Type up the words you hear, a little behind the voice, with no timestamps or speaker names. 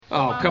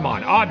Oh, come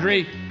on,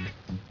 Audrey.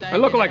 I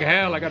look like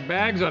hell. I got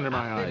bags under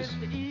my eyes.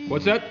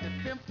 What's that?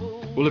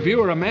 Well, if you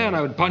were a man,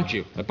 I would punch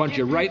you. I'd punch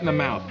you right in the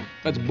mouth.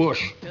 That's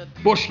Bush.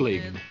 Bush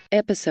League.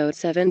 Episode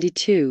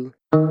 72.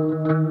 The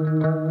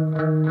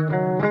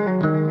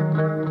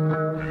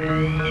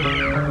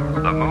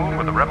moon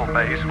with the rebel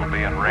base will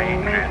be in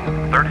range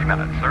in 30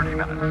 minutes. 30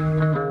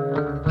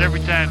 minutes. Every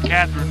time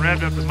Catherine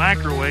revved up the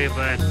microwave,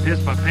 I'd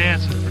piss my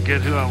pants and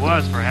forget who I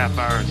was for a half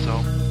hour or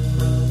so.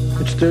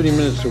 It's 30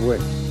 minutes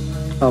away.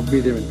 I'll be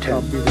there in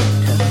 10.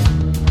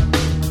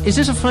 Is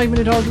this a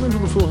 5-minute argument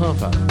or a full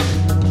half hour?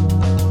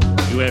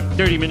 You have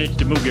 30 minutes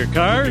to move your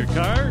car.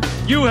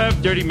 You have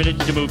 30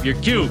 minutes to move your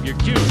cube.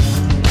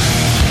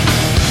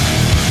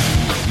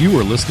 You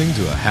are listening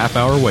to a half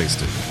hour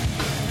wasted,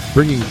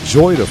 bringing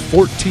joy to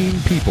 14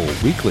 people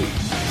weekly.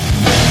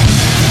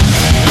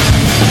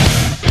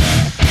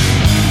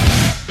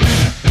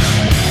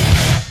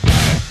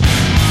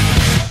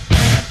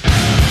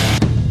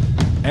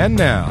 And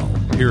now,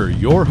 here are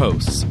your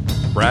hosts,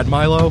 Brad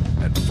Milo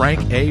and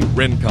Frank A.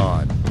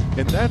 Rincon.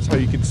 And that's how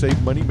you can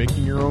save money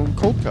making your own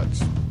cold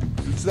cuts.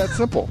 It's that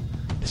simple.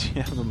 Do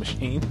you have a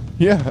machine?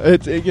 Yeah,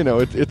 it's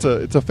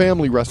a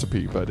family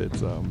recipe, but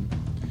it's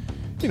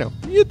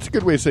it's a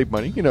good way to save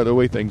money. You know the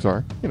way things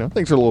are. You know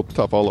things are a little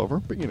tough all over,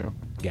 but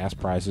Gas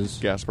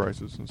prices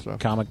and stuff.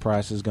 Comic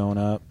prices going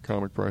up.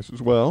 Comic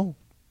prices. Well,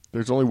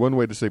 there's only one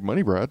way to save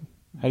money, Brad.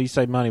 How do you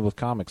save money with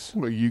comics?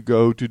 Well, you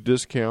go to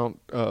Discount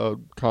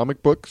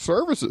Comic Book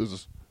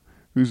Services,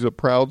 who's a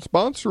proud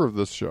sponsor of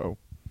this show.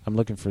 I'm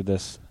looking for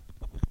this.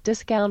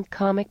 Discount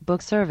Comic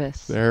Book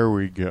Service. There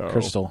we go.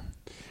 Crystal.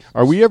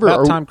 Are we ever?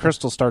 About time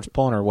Crystal starts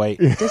pulling her weight.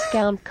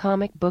 Discount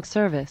Comic Book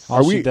Service.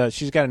 All she does,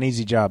 she's got an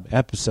easy job.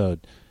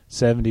 Episode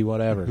 70,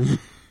 whatever.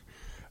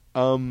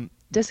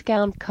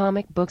 Discount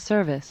Comic Book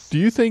Service. Do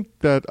you think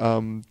that?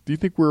 Do you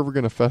think we're ever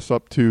going to fess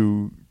up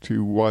to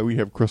why we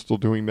have Crystal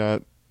doing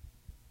that?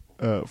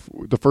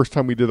 The first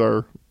time we did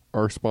our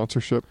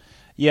sponsorship.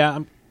 Yeah,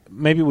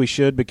 maybe we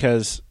should,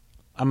 because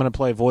I'm going to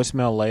play a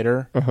voicemail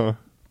later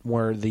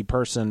where the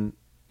person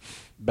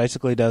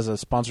basically does a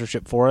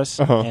sponsorship for us,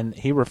 and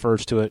he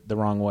refers to it the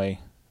wrong way.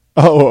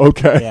 Oh,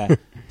 okay. Yeah.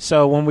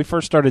 So when we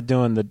first started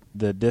doing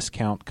the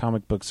Discount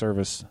Comic Book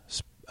Service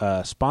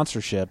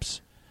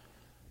sponsorships,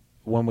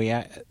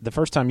 the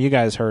first time you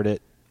guys heard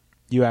it,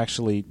 you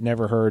actually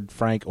never heard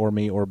Frank or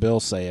me or Bill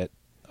say it.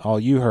 All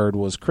you heard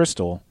was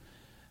Crystal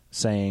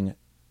saying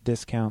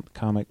Discount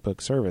Comic Book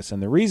Service.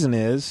 And the reason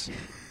is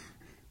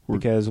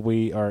because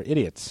we are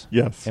idiots.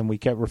 Yes. And we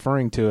kept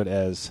referring to it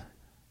as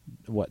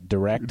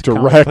direct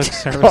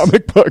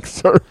comic book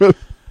service.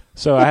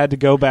 So I had to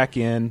go back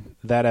in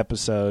that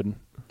episode,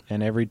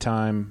 and every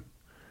time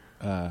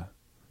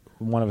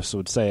one of us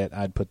would say it,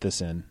 I'd put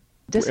this in.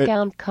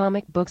 Discount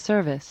Comic Book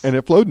Service. And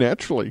it flowed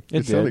naturally.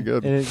 It sounded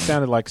good. And it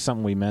sounded like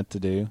something we meant to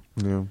do.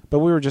 Yeah. But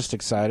we were just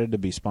excited to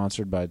be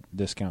sponsored by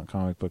Discount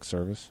Comic Book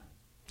Service.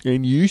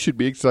 And you should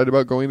be excited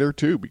about going there,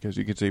 too, because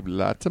you can save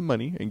lots of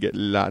money and get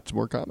lots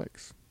more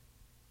comics.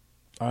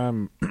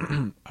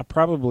 I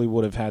probably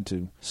would have had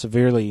to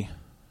severely,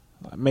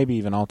 maybe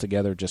even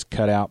altogether, just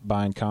cut out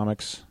buying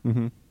comics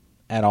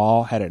at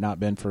all had it not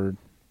been for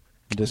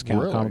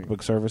Discount Comic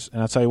Book Service.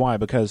 And I'll tell you why.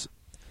 Because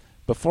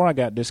before I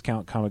got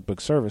Discount Comic Book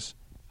Service,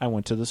 I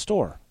went to the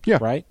store. Yeah.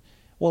 Right?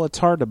 Well, it's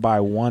hard to buy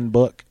one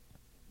book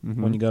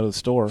when you go to the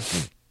store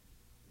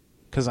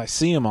because I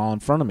see them all in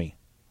front of me.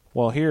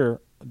 Well, here,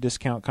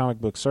 Discount Comic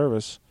Book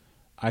Service,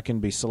 I can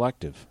be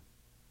selective.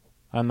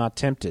 I'm not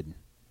tempted.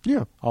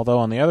 Yeah. Although,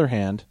 on the other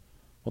hand,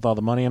 with all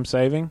the money I'm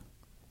saving,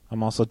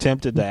 I'm also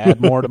tempted to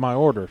add more to my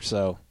order.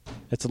 So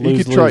it's a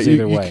lose-lose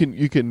either way.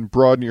 You can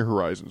broaden your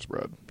horizons,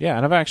 Brad. Yeah,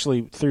 and I've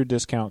actually, through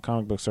Discount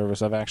Comic Book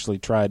Service, I've actually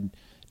tried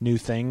new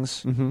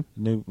things,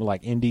 new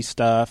like indie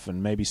stuff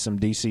and maybe some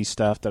DC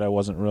stuff that I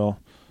wasn't real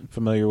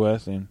familiar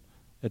with. And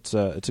it's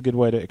a good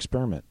way to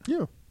experiment.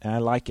 Yeah. And I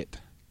like it.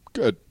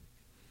 Good.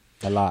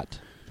 A lot.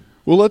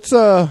 Well, let's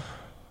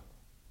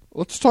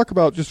talk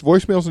about just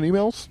voicemails and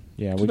emails.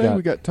 Yeah,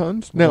 we got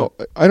tons. Now,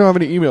 I don't have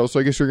any emails, so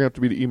I guess you're going to have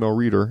to be the email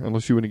reader.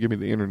 Unless you want to give me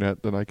the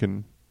internet, then I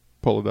can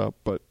pull it up.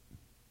 But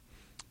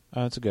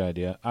that's a good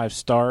idea. I've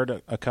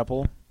starred a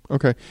couple.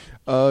 Okay.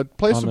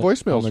 Play some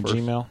voicemails on the first.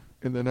 Gmail.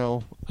 And then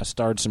I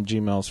starred some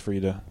Gmails for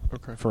you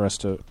for us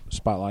to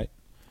spotlight.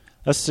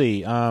 Let's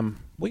see.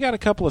 We got a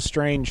couple of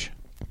strange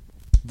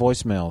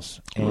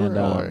voicemails. And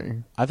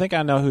really? I think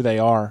I know who they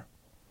are.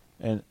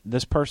 And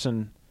this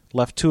person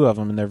left two of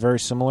them, and they're very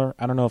similar.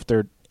 I don't know if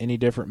they're any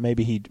different.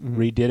 Maybe he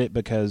redid it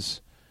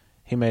because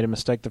he made a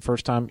mistake the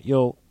first time.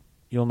 You'll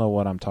know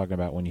what I'm talking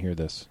about when you hear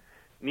this.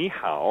 你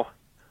好，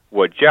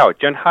我叫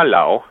郑哈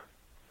老，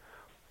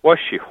我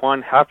喜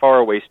欢 Half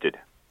Hour Wasted。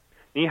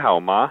你好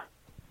吗？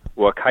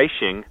我开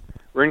心，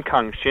任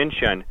康先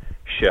生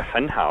是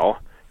很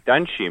好，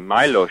但是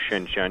Milo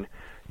先生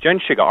真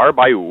是个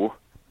250。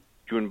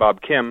June Bob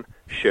Kim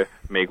是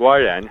美国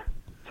人，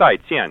再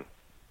见。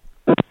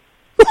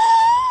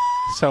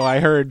 So I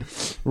heard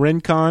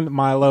Rincon,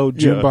 Milo,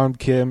 June Bomb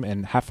Kim,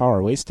 and Half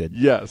Hour Wasted.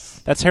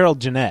 Yes. That's Harold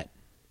Jeanette.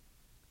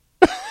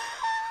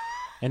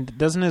 And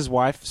doesn't his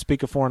wife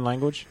speak a foreign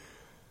language?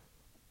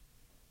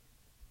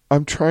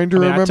 I'm trying to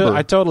remember.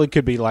 I totally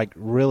could be like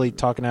really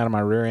talking out of my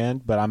rear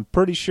end, but I'm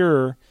pretty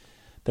sure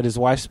that his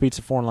wife speaks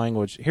a foreign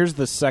language. Here's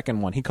the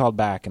second one. He called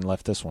back and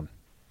left this one.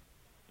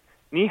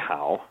 你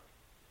好，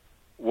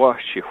我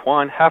喜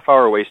欢 half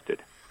hour wasted。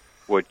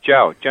我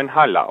叫真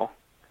哈老，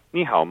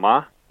你好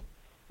吗？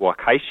我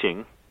开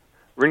心。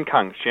人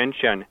康先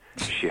生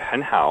是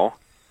很好，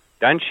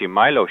但是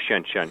Milo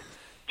先生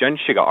真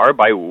是个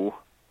250。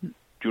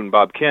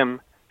Junebob Kim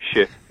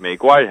是美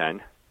国人。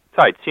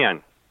再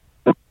见。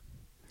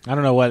I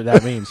don't know what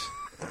that means.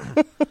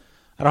 I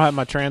don't have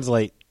my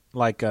translate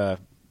like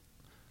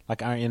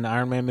in the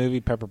Iron Man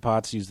movie. Pepper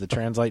Potts used the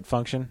translate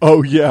function.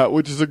 Oh yeah,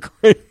 which is a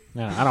great.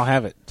 No, I don't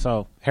have it.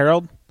 So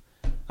Harold,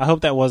 I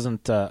hope that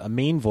wasn't a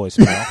mean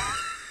voicemail.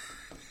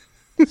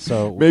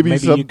 So maybe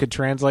you could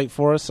translate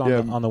for us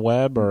on the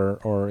web,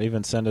 or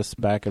even send us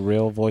back a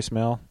real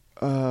voicemail.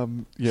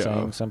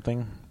 Saying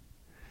something.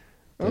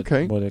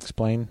 Okay, would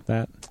explain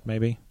that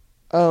maybe.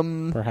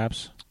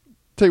 Perhaps.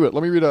 Tell you what,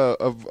 let me read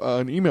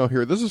an email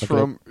here. This is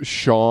from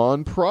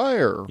Sean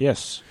Pryor.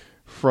 Yes.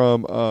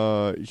 From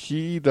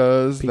he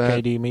does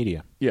PKD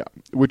Media. Yeah,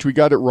 which we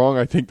got it wrong,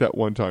 I think, that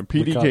one time.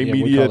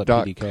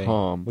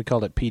 PDKmedia.com. We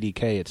called it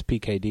PDK. It's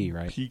PKD,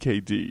 right?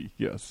 PKD,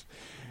 yes.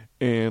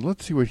 And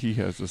let's see what he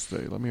has to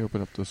say. Let me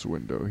open up this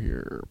window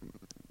here.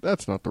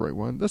 That's not the right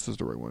one. This is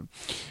the right one.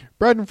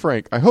 Brad and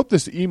Frank, I hope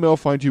this email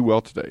finds you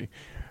well today.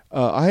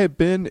 I have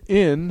been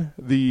in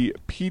the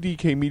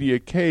PDK Media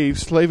cave,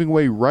 slaving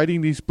away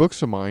writing these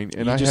books of mine.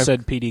 And you just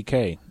said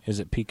PDK.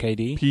 Is it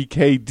PKD?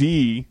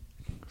 PKD.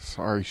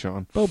 Sorry,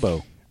 Sean.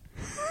 Bobo.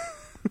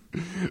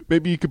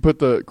 Maybe you could put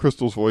the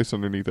Crystal's voice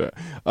underneath that.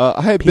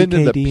 I have been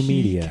in the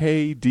Media.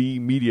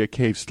 PKD Media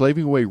cave,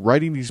 slaving away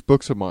writing these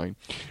books of mine.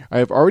 I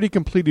have already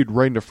completed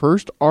writing the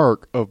first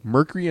arc of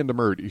Mercury and the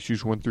Murd,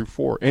 issues 1 through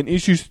 4. And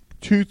issues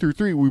 2 through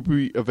 3 will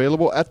be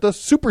available at the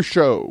Super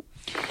Show.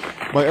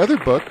 My other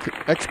book,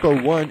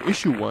 Expo 1,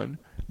 Issue 1,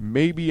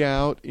 may be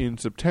out in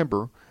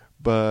September,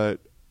 but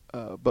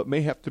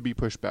may have to be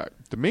pushed back.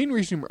 The main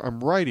reason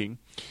I'm writing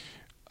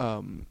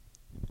to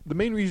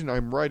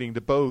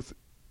both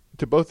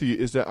of you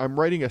is that I'm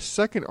writing a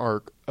second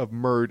arc of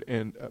Murd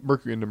and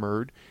Mercury and the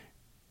Murd,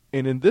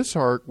 and in this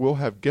arc we'll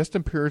have guest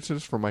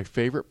appearances from my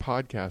favorite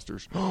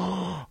podcasters.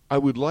 I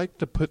would like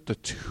to put the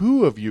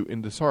two of you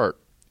in this arc.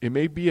 It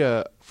may be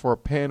for a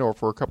panel or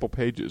for a couple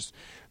pages.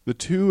 The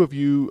two of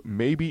you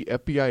may be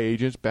FBI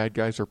agents, bad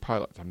guys, or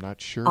pilots. I'm not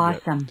sure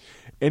yet. Awesome.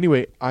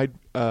 Anyway, I'd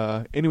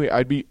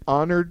be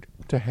honored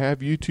to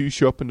have you two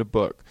show up in the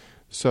book.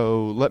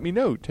 So let me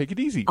know. Take it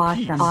easy.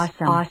 Awesome. Peace.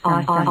 Awesome.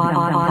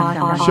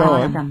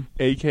 Sean,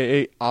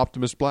 a.k.a.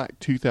 Optimus Black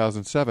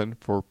 2007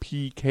 for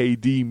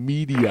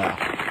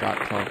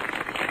pkdmedia.com.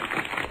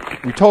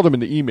 We told him in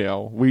the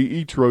email. We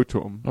each wrote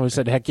to him. Oh, we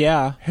said, heck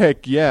yeah.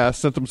 Heck yeah.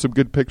 Sent them some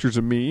good pictures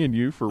of me and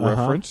you for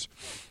reference.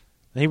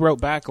 He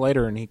wrote back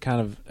later, and he kind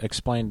of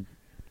explained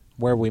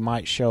where we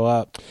might show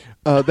up.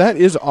 That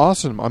is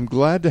awesome. I'm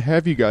glad to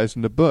have you guys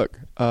in the book.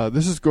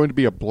 This is going to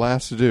be a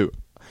blast to do.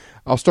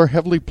 I'll start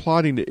heavily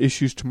plotting the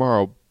issues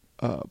tomorrow.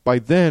 By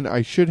then,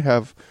 I should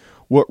have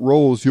what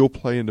roles you'll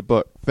play in the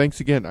book. Thanks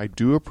again. I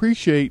do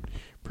appreciate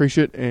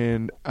it,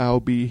 and I'll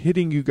be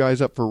hitting you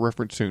guys up for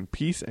reference soon.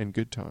 Peace and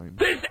good time.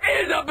 This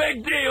is a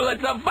big deal.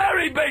 It's a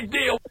very big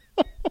deal.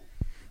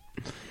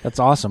 That's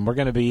awesome. We're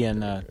going to be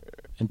in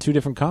two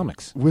different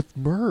comics. With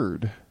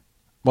Murd.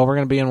 Well, we're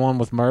going to be in one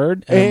with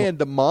Murd. And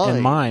the Mime.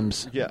 And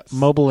Mimes. Yes.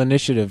 Mobile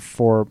Initiative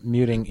for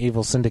Muting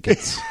Evil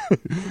Syndicates.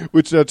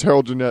 Which that's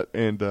Harold Jeanette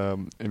and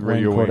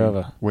Radio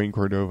Cordova. Wayne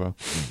Cordova.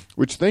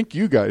 Which thank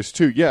you guys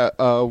too. Yeah,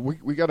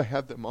 we got to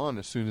have them on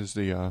as soon as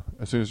they're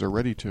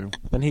ready to.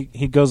 Then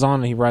he goes on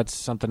and he writes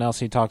something else.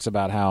 He talks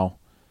about how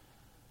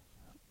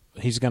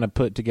he's going to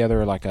put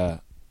together like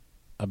a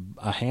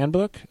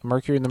handbook,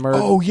 Mercury and the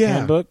Murd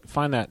handbook.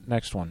 Find that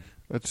next one.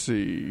 Let's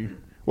see.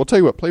 Well, tell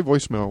you what, play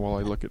voicemail while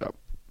I look it up.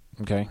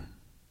 Okay.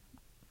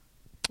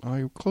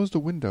 I closed the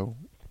window.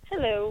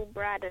 Hello,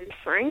 Brad and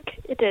Frank.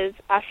 It is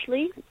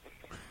Ashley.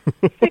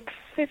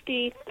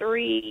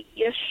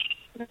 6:53-ish.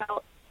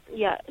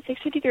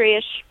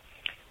 6:53-ish.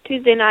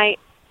 Tuesday night.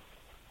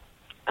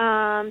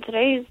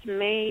 Today is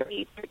May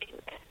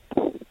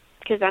 13th.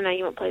 Because I know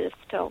you won't play this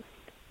till,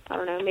 I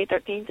don't know, May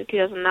 13th of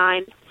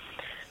 2009.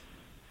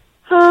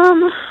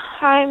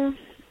 I'm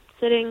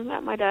sitting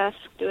at my desk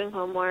doing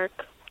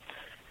homework.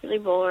 Really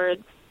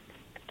bored.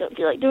 Don't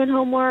feel like doing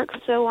homework,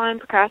 so I'm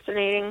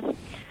procrastinating.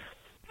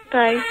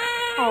 I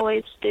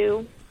always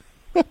do.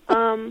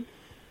 I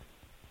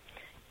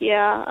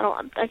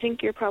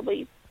think you're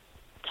probably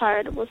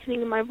tired of listening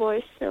to my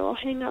voice, so I'll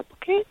hang up,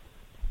 okay?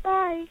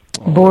 Bye.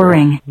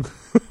 Boring.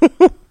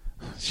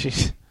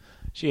 She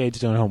hates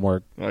doing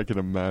homework. I can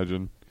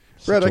imagine.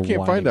 Brad, I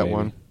can't find that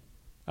one.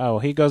 Oh,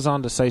 he goes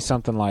on to say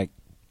something like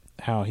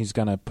how he's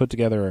going to put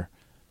together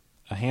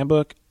a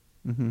handbook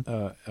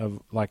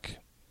of like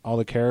all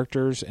the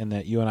characters, and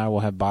that you and I will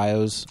have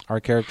bios.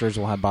 Our characters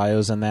will have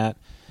bios in that,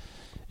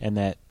 and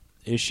that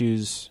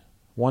issues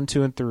 1,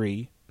 2, and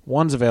 3 will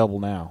One's available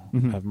now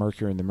of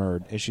Mercury and the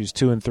Murd. Issues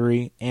 2 and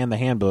 3 and the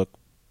handbook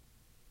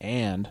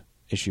and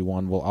issue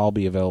 1 will all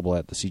be available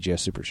at the CGS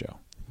Super Show.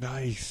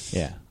 Nice.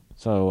 Yeah.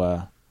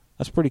 So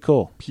that's pretty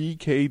cool.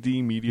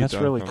 PKDmedia.com. That's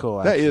really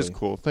cool, That is actually.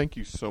 cool. Thank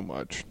you so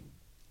much.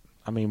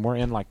 I mean, we're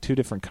in like 2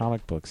 different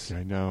comic books.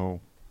 I know.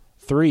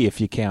 3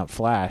 if you count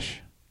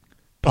Flash.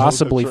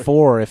 Possibly that's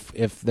 4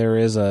 if there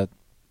is a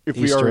If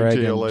we Easter are in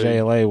egg JLA. in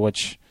JLA,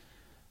 which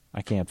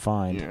I can't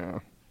find. Yeah.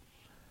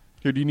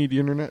 Here, do you need the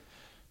internet?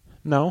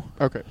 No.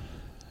 Okay.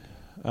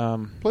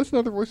 Place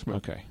another voicemail.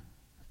 Okay.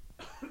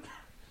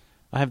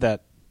 I have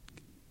that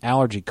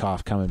allergy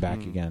cough coming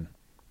back again.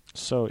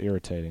 So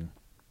irritating.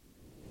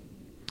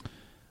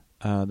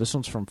 This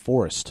one's from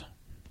Forrest.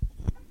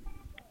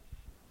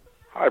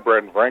 Hi,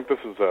 Brad and Frank. This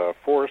is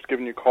Forrest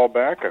giving you a call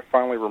back. I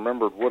finally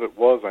remembered what it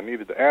was I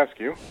needed to ask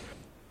you.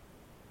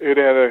 It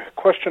had a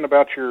question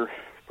about your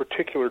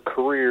particular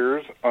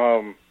careers.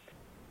 I'm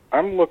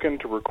looking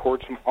to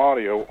record some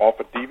audio off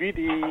a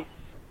DVD,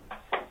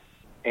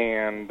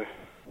 and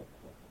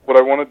what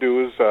I want to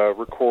do is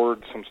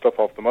record some stuff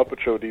off the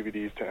Muppet Show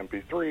DVDs to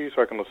MP3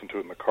 so I can listen to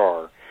it in the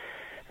car.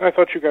 And I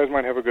thought you guys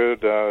might have a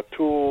good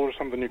tool or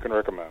something you can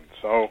recommend.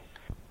 So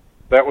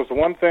that was the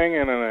one thing,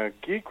 and in a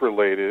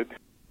geek-related...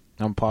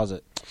 I'm pause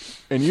it.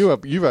 And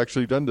you've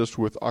actually done this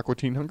with Aqua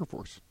Teen Hunger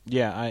Force.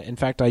 Yeah, in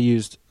fact, I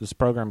used this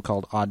program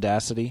called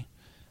Audacity,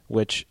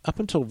 which up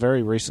until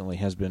very recently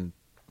has been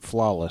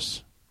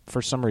flawless.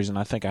 For some reason,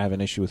 I think I have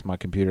an issue with my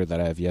computer that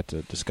I have yet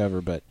to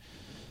discover, but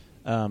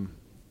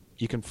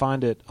you can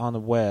find it on the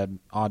web,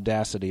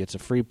 Audacity. It's a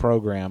free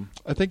program.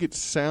 I think it's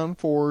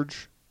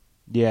SoundForge.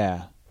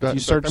 Yeah. If you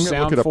search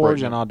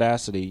SoundForge and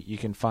Audacity, you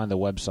can find the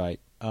website.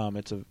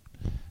 It's a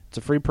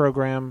free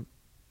program.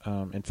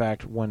 In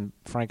fact, when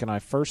Frank and I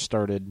first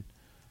started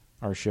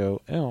our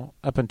show,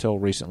 up until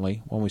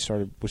recently, when we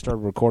started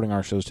recording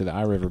our shows to the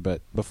iRiver,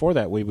 but before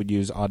that, we would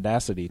use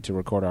Audacity to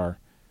record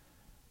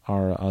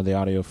the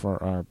audio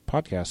for our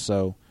podcast.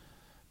 So,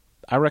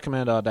 I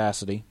recommend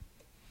Audacity.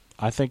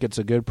 I think it's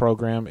a good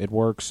program. It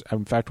works.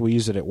 In fact, we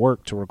use it at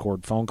work to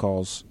record phone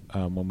calls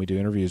when we do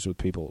interviews with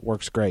people. It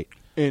works great.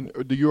 And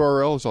the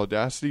URL is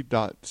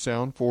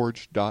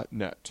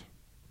audacity.soundforge.net.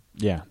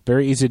 Yeah,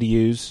 very easy to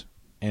use.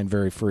 And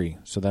very free,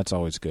 so that's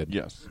always good.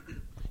 Yes.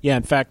 Yeah,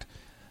 in fact,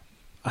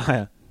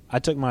 I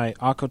took my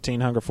Aqua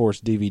Teen Hunger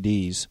Force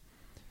DVDs,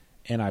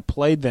 and I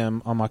played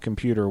them on my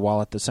computer while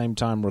at the same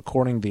time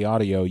recording the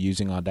audio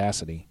using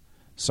Audacity,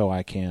 so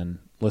I can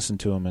listen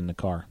to them in the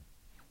car.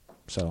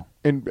 So.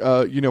 And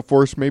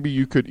Forrest, maybe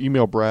you could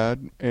email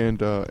Brad, and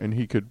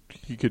he could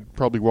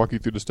probably walk you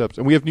through the steps.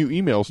 And we have new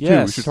emails too.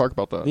 Yes. We should talk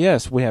about that.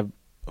 Yes, we have.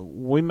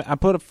 I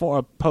put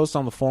a post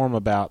on the forum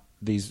about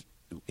these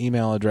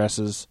email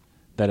addresses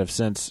that have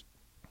since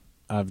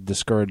I've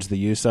discouraged the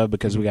use of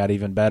because we got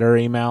even better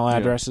email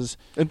addresses.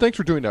 And thanks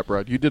for doing that,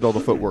 Brad. You did all the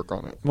footwork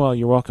on it. Well,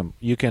 you're welcome.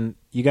 You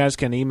guys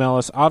can email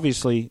us,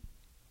 obviously,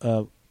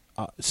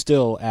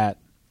 still at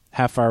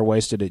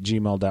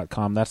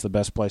halfhourwasted@gmail.com. That's the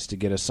best place to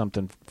get us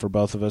something for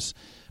both of us.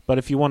 But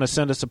if you want to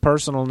send us a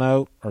personal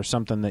note or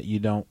something that you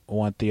don't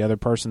want the other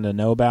person to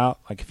know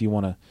about, like if you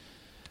want to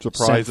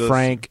surprise send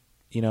Frank,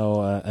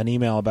 an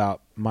email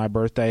about my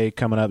birthday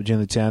coming up June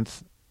the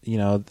 10th,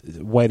 the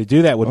way to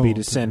do that would be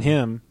to send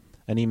him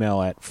an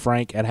email at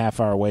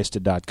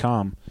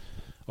frank@halfhourwasted.com.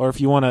 Or if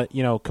you want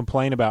to,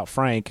 complain about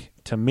Frank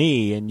to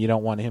me and you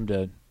don't want him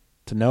to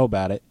know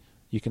about it,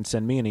 you can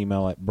send me an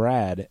email at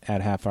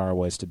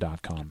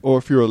brad@halfhourwasted.com. Or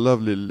if you're a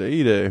lovely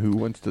lady who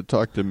wants to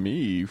talk to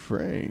me,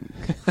 Frank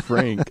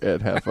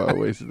at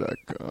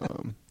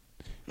halfhourwasted.com.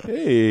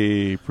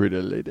 Hey,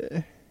 pretty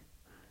lady.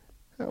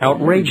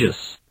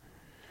 Outrageous.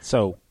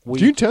 So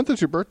June 10th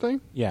is your birthday?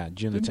 Yeah,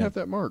 June the 10th. Didn't have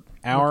that marked.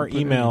 Our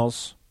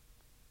emails,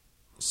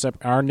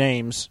 our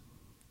names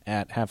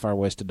at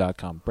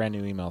halfhourwasted.com. Brand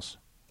new emails.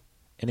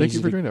 And Thank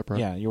you for doing that,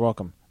 Brad. Yeah, you're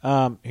welcome.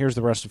 Here's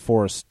the rest of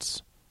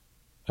Forrest's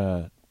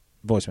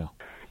voicemail.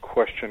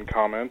 Question,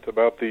 comment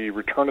about the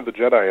Return of the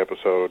Jedi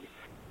episode.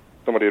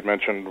 Somebody had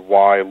mentioned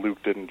why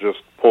Luke didn't just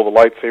pull the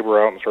lightsaber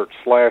out and start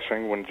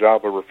slashing when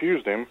Jabba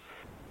refused him.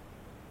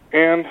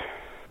 And,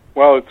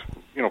 well, it's,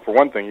 for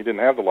one thing, he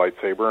didn't have the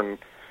lightsaber, and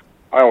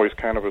I always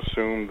kind of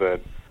assumed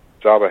that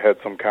Jabba had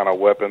some kind of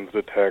weapons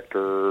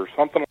detector or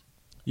something.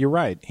 You're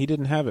right. He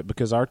didn't have it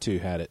because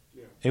R2 had it.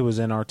 Yeah. It was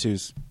in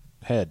R2's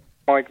head.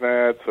 Like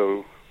that,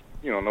 so,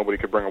 nobody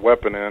could bring a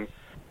weapon in.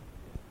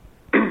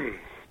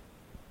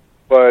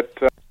 But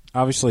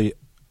obviously,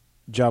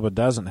 Jabba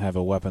doesn't have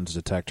a weapons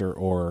detector,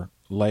 or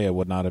Leia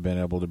would not have been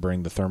able to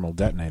bring the thermal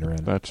detonator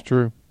in. That's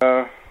true.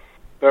 That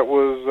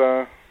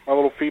was my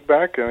little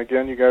feedback, and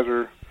again, you guys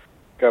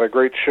got a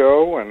great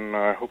show, and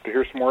I hope to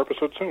hear some more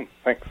episodes soon.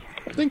 Thanks.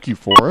 Thank you,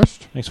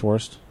 Forrest. Thanks,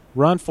 Forrest.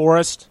 Run,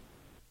 Forrest.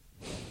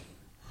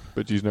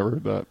 But he's never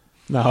heard that.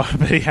 No,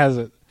 but he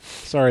hasn't.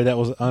 Sorry, that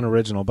was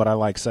unoriginal, but I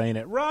like saying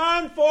it.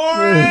 Run,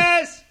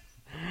 Forrest!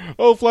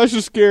 Oh, Flash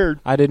is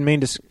scared. I didn't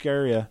mean to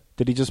scare you.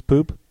 Did he just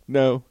poop?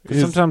 No.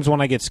 Sometimes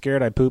when I get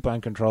scared, I poop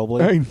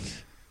uncontrollably.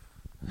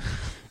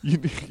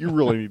 You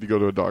really need to go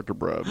to a doctor,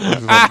 Brad.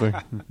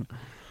 I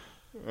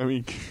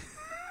mean...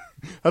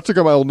 That's how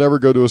come I'll never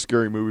go to a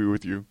scary movie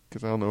with you,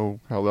 because I don't know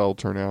how that'll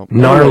turn out.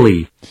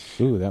 Gnarly.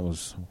 Ooh, that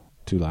was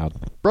too loud.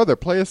 Brother,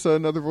 play us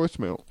another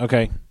voicemail.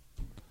 Okay.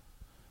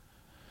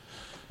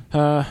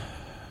 How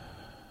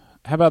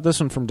about this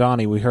one from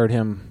Donnie? We heard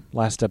him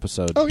last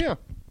episode. Oh, yeah.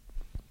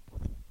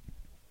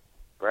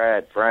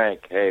 Brad,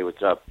 Frank, hey,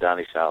 what's up?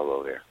 Donnie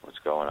Salvo here. What's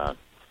going on?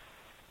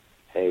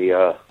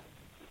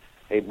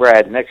 Hey,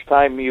 Brad, next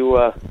time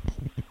you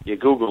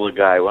Google a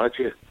guy, why don't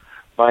you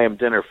buy him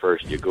dinner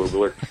first, you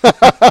Googler?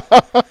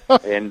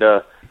 And,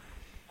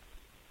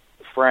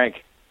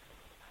 Frank,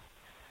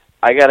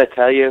 I got to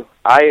tell you,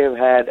 I have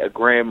had a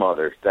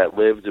grandmother that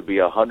lived to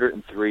be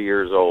 103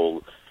 years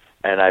old,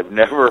 and I've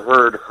never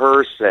heard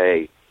her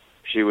say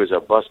she was a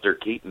Buster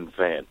Keaton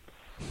fan.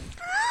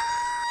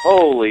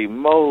 Holy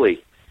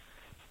moly.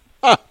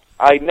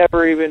 I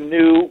never even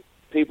knew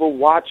people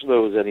watch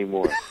those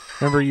anymore.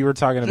 Remember you were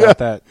talking about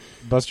that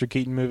Buster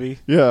Keaton movie?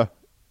 Yeah.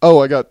 Oh,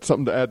 I got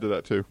something to add to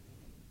that, too.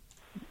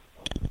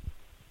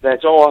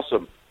 That's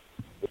awesome.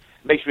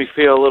 Makes me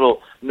feel a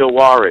little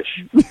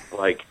noirish.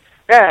 Like,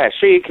 yeah,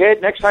 see,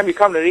 kid, next time you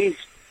come to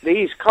the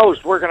East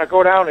Coast, we're going to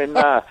go down and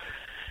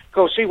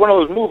go see one of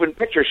those moving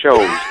picture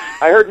shows.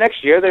 I heard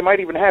next year they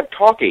might even have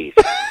talkies.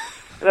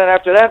 And then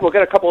after that, we'll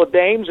get a couple of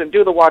dames and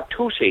do the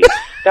Watusi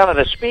down in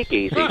a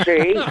speakeasy,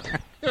 see?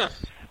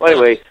 Well,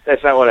 anyway,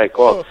 that's not what I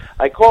called.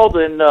 I called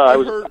in, I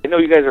know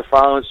you guys are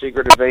following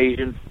Secret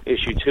Invasion.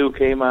 Issue 2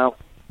 came out.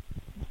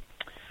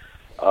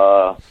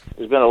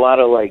 There's been a lot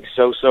of, like,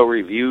 so-so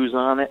reviews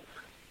on it.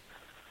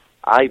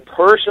 I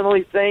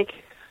personally think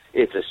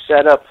it's a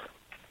setup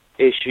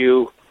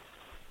issue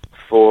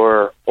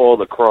for all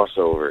the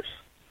crossovers.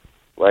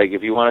 Like,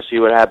 if you want to see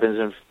what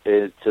happens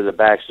to the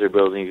Baxter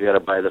Building, you got to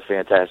buy the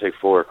Fantastic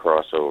Four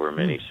crossover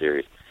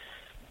miniseries.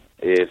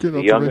 If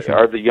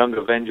are the Young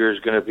Avengers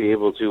going to be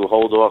able to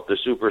hold off the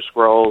Super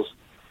Skrulls?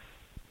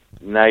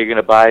 Now you're going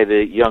to buy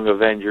the Young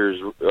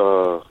Avengers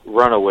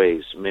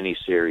Runaways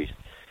miniseries.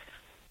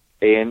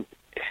 And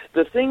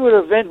the thing with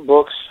event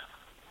books,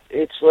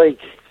 it's like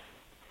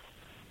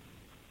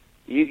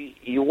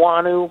you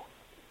want to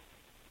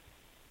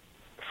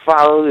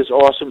follow this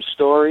awesome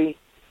story,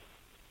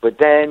 but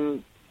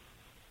then,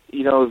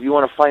 you know, if you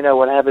want to find out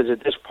what happens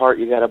at this part,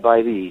 you got to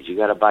buy these. You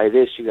got to buy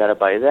this. You got to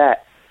buy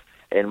that.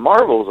 And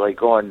Marvel's like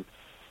going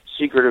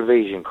Secret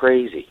Invasion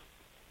crazy.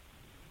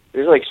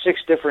 There's like 6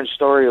 different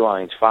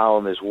storylines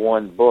following this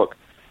one book.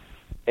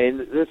 And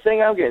the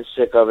thing I'm getting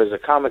sick of as a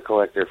comic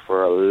collector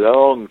for a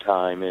long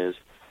time is,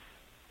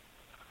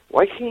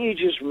 why can't you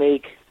just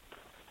make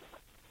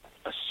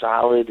a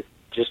solid,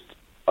 just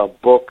a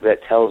book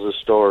that tells a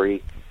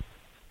story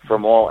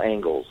from all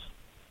angles?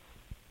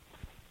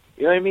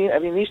 You know what I mean? I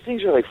mean, these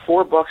things are like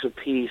 $4 a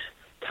piece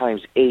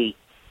times 8.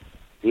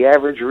 The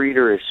average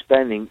reader is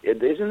spending.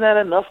 Isn't that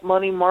enough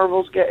money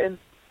Marvel's getting?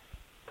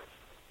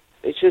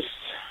 It's just,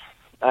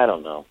 I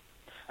don't know.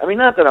 I mean,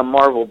 not that I'm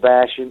Marvel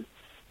bashing,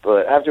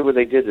 but after what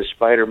they did to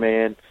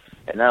Spider-Man,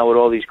 and now with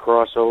all these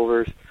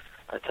crossovers,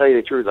 I tell you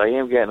the truth, I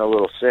am getting a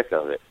little sick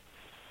of it.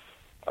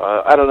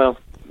 I don't know.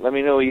 Let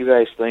me know what you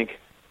guys think.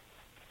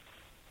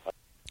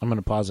 I'm going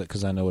to pause it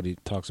because I know what he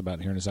talks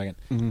about here in a second.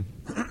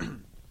 Mm-hmm.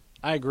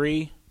 I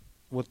agree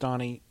with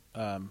Donnie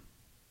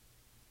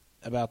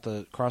about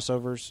the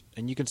crossovers,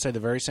 and you can say the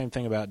very same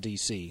thing about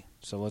DC.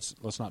 So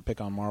let's not pick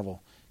on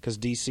Marvel, because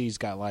DC's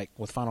got, like,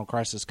 with Final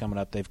Crisis coming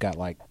up, they've got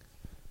like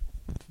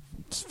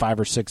 5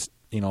 or 6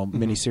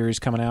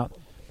 miniseries coming out.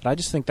 But I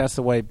just think that's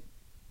the way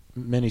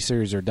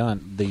miniseries are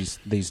done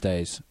these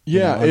days.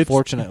 Yeah,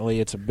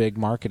 unfortunately, it's a big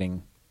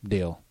marketing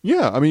deal.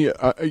 Yeah, I mean,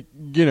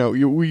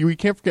 we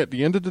can't forget, at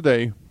the end of the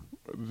day,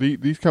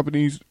 these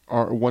companies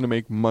want to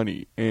make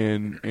money,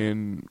 and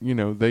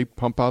they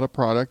pump out a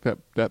product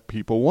that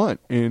people want,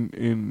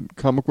 and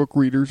comic book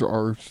readers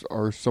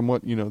are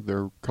somewhat,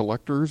 they're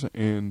collectors,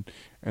 and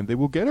they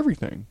will get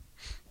everything,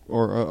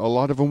 or a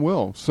lot of them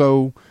will.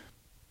 So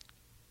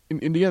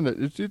in the end,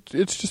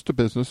 it's just a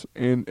business,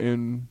 and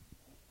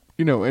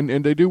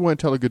they do want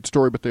to tell a good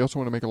story, but they also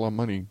want to make a lot of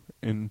money,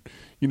 and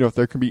if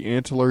there can be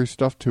ancillary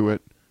stuff to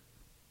it,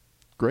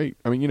 great.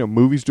 I mean,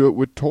 movies do it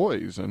with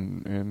toys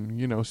and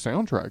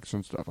soundtracks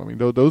and stuff. I mean,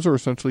 those are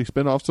essentially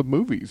spin-offs of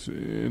movies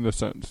in a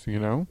sense,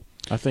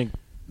 I think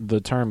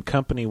the term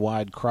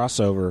company-wide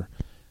crossover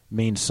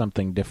means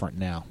something different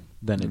now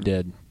than it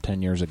did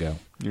 10 years ago.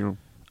 Yeah.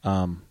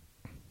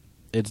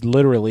 It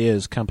literally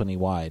is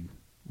company-wide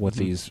with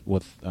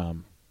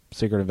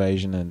Secret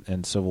Invasion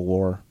and Civil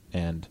War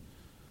and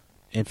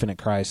Infinite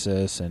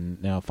Crisis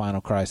and now Final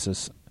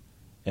Crisis.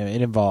 And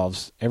it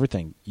involves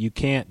everything. You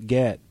can't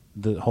get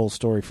the whole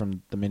story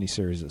from the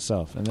miniseries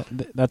itself, and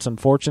that's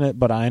unfortunate.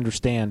 But I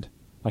understand,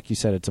 like you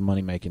said, it's a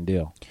money-making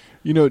deal.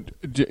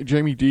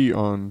 Jamie D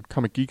on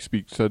Comic Geek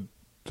Speak said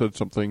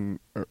something,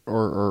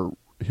 or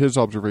his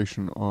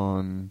observation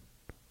on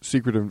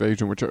Secret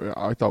Invasion, which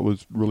I thought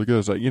was really good.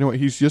 Is that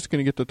he's just going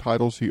to get the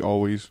titles he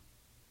always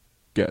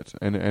gets,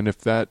 and if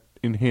that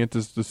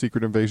enhances the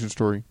Secret Invasion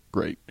story,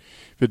 great.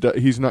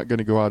 He's not going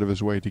to go out of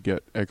his way to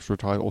get extra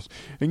titles.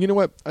 And you know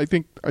what? I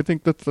think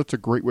that's a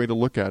great way to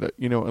look at it.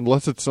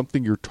 Unless it's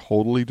something you're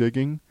totally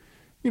digging,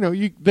 then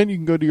you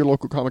can go to your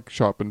local comic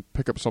shop and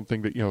pick up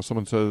something that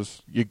someone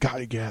says you got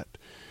to get.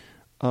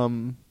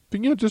 But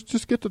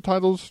just get the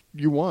titles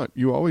you want.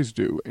 You always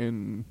do,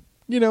 and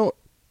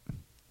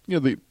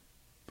the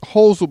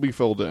holes will be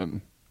filled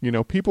in.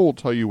 People will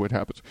tell you what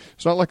happens.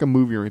 It's not like a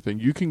movie or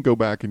anything. You can go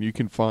back and you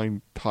can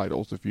find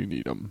titles if you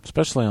need them.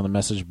 Especially on the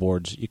message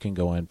boards, you can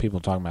go in. People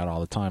talking about it all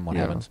the time what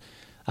happens.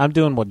 I'm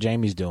doing what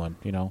Jamie's doing,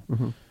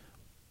 Mm-hmm.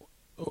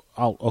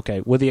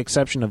 Okay, with the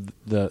exception of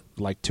the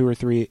 2 or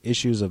 3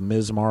 issues of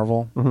Ms.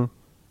 Marvel.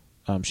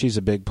 Mm-hmm. She's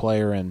a big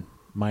player in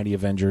Mighty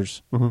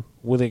Avengers. Mm-hmm.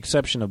 With the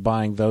exception of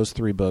buying those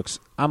 3 books,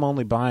 I'm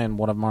only buying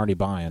what I'm already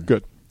buying.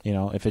 Good.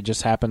 If it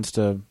just happens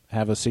to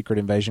have a Secret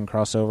Invasion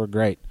crossover,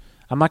 great.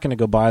 I'm not going to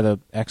go buy the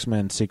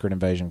X-Men Secret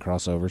Invasion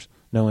crossovers.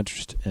 No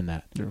interest in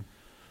that. Yeah.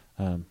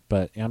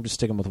 But I'm just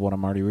sticking with what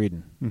I'm already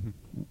reading, mm-hmm.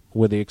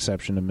 with the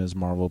exception of Ms.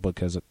 Marvel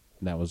because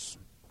that was,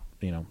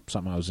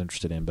 something I was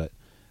interested in. But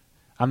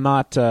I'm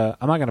not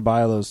going to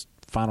buy those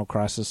Final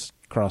Crisis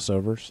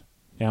crossovers.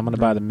 Yeah, I'm going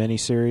to buy the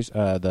miniseries,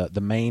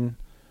 the main,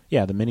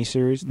 the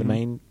miniseries, the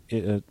main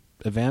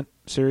event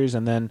series,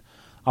 and then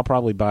I'll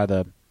probably buy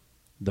the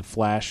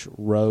Flash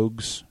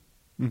Rogues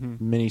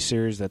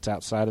miniseries that's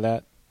outside of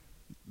that.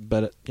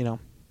 But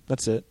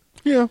that's it.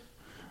 Yeah,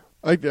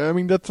 I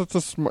mean that's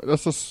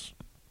a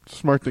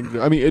smart thing to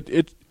do. I mean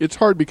it's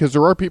hard because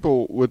there are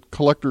people with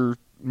collector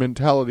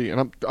mentality,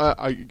 and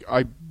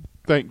I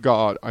thank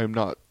God I'm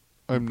not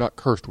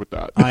cursed with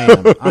that.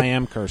 I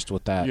am cursed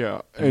with that.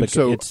 Yeah, and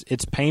so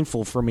it's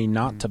painful for me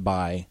not to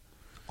buy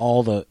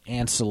all the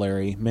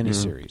ancillary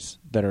miniseries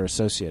that are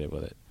associated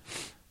with it.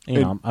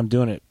 I'm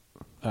doing it.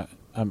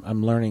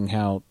 I'm learning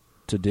how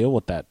to deal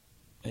with that.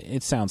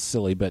 It sounds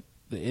silly, but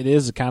it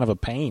is kind of a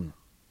pain.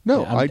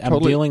 No, I'm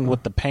dealing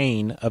with the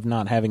pain of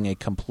not having a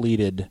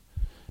completed.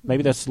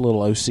 Maybe that's a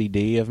little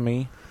OCD of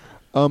me.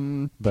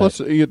 Plus,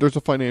 there's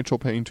a financial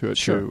pain to it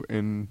sure. too,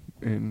 and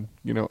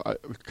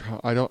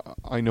I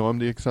know I'm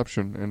the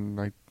exception,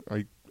 and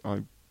I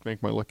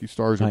thank my lucky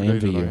stars every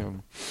day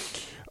that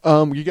I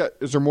am.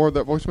 Is there more of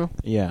that voicemail?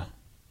 Yeah.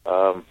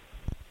 And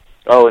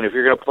if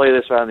you're going to play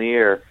this on the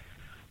air,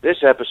 this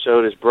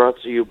episode is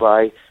brought to you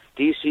by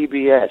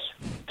DCBS,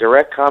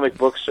 Direct Comic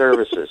Book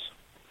Services.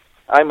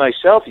 I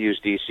myself use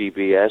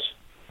DCBS,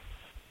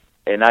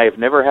 and I have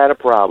never had a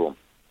problem.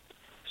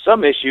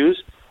 Some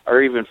issues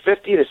are even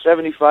 50 to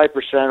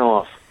 75%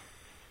 off.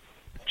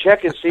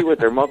 Check and see what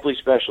their monthly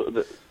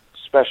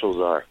specials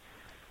are.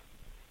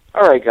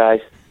 All right,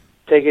 guys,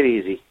 take it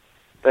easy.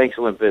 Thanks,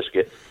 Limp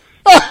Bizkit.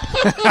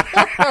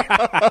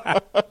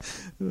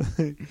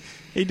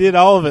 He did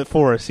all of it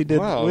for us. He did.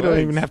 Wow, we don't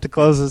even have to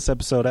close this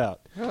episode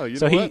out. Oh,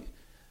 so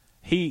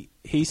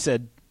he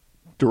said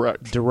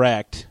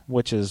direct,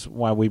 which is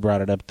why we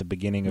brought it up at the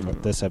beginning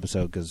of this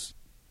episode because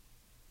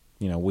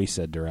we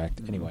said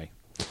direct anyway.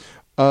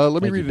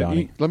 Let me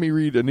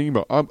read an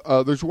email.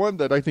 There's one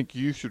that I think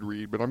you should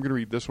read, but I'm going to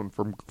read this one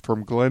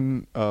from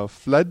Glenn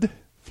Fled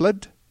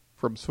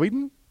from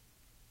Sweden.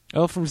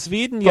 Oh, from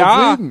Sweden,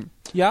 Sweden.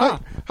 Yeah.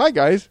 Hi,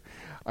 guys.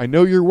 I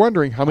know you're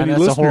wondering how many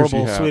listeners you have. That's a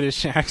horrible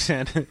Swedish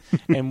accent,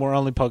 and we're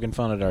only poking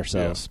fun at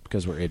ourselves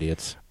because we're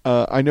idiots.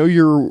 I know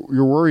you're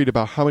worried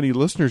about how many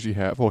listeners you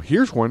have. Well,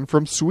 here's one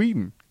from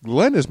Sweden.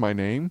 Glenn is my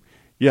name.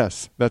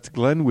 Yes, that's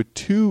Glenn with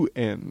 2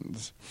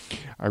 N's.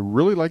 I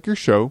really like your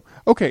show.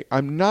 Okay,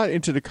 I'm not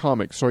into the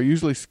comics, so I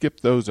usually skip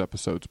those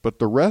episodes, but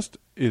the rest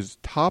is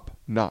top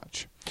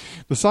notch.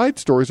 The side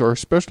stories are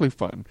especially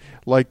fun,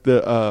 like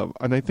and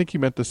I think you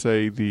meant to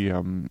say the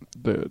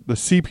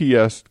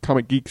CPS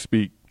Comic Geek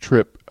Speak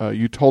trip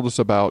you told us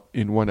about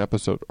in one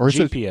episode, or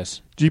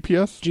GPS.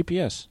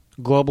 GPS,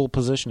 Global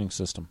Positioning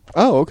System.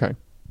 Oh, okay.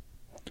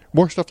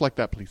 More stuff like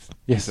that, please.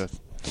 Yes.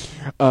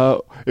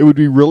 It would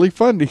be really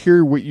fun to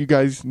hear what you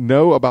guys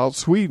know about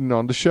Sweden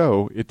on the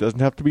show. It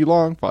doesn't have to be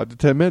long, 5 to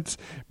 10 minutes,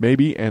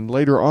 maybe, and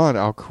later on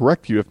I'll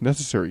correct you if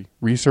necessary.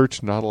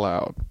 Research not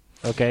allowed.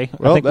 Okay.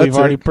 Well, I think we've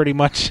already pretty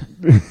much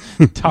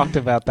talked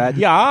about that.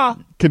 Yeah.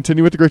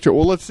 Continue with the great show.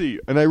 Well, let's see.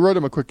 And I wrote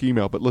him a quick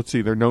email, but let's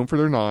see. They're known for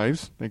their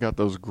knives. They got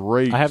those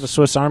great. I have a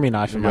Swiss Army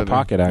knife in my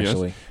pocket,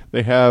 actually. Yes.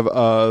 They have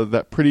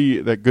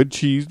that good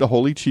cheese, the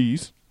holy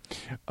cheese.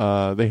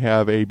 They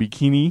have a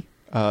bikini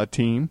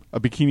team, a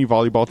bikini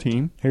volleyball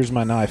team. Here's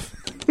my knife.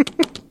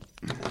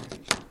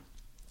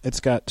 It's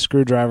got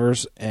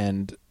screwdrivers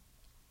and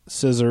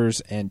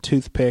scissors and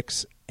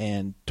toothpicks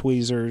and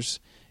tweezers.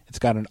 It's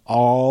got an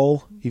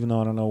awl, even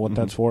though I don't know what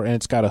that's for, and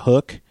it's got a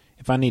hook.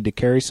 If I need to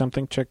carry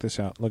something, check this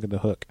out. Look at the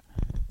hook.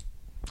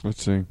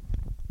 Let's see.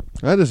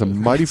 That is a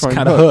mighty fine hook.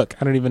 It's got a hook.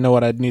 I don't even know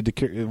what I'd need to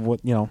carry.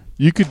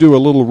 You could do a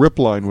little rip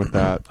line with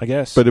that, I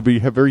guess, but it'd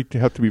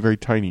have to be very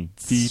tiny.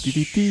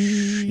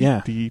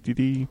 Yeah.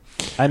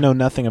 I know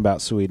nothing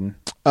about Sweden.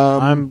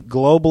 I'm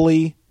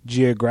globally,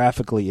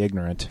 geographically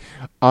ignorant.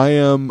 I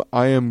am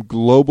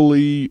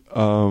globally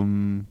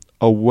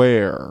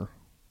aware,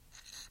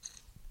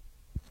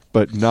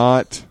 but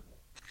not.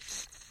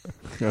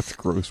 That's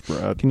gross,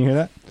 Brad. Can you hear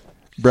that?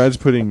 Brad's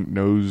putting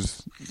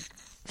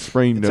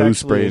spraying It's nose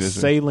spray actually in a his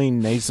saline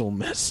nasal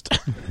mist.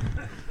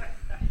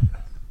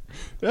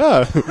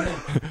 Yeah,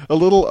 a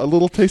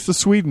little taste of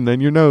Sweden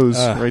in your nose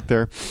right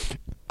there.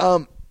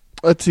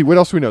 Let's see, what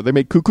else do we know? They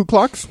make cuckoo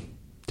clocks.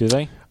 Do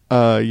they?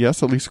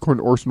 Yes, at least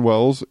according to Orson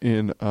Welles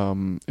in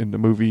the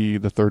movie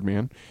The Third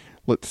Man.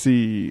 Let's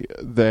see,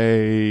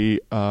 they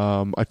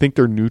I think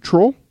they're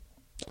neutral.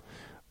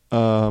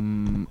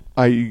 I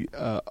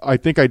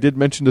think I did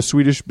mention the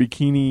Swedish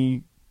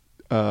bikini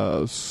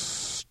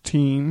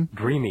team.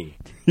 Dreamy.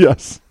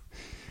 Yes.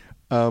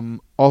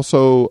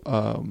 Also,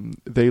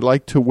 they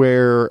like to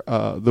wear,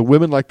 the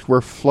women like to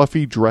wear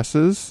fluffy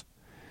dresses,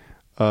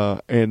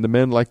 and the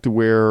men like to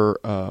wear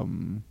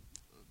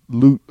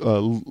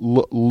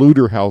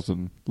Lederhosen.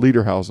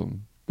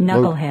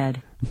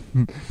 Knucklehead.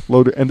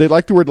 And they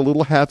like to wear the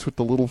little hats with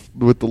the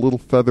little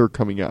feather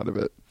coming out of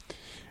it.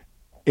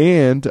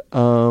 And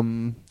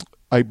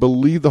I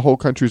believe the whole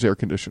country's air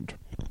conditioned.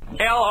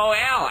 LOL,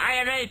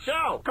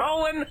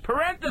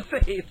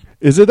 parentheses.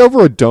 Is it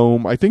over a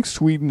dome? I think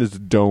Sweden is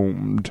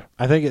domed.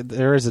 I think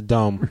there is a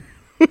dome.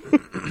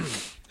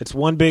 It's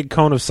one big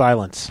cone of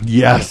silence.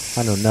 Yes.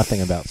 I know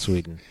nothing about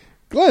Sweden.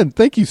 Glenn,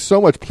 thank you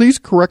so much. Please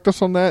correct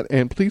us on that,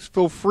 and please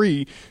feel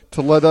free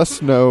to let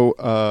us know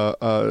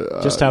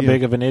just how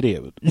big of an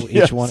idiot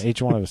each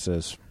one of us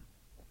is.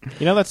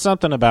 You know, that's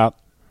something about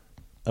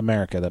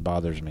America that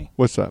bothers me.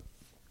 What's that?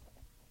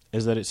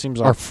 Is that it seems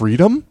like our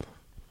freedom?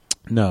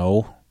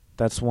 No,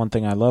 that's one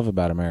thing I love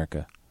about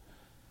America.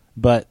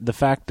 But the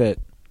fact that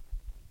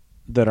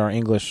our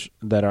English,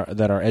 that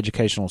our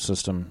educational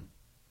system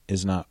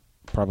is not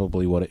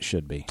probably what it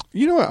should be.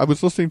 You know what? I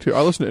listen to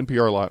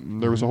NPR a lot,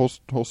 and there was a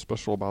whole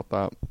special about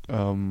that.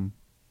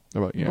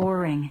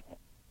 Boring.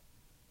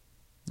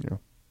 Yeah.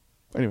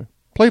 Anyway,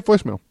 play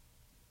voicemail.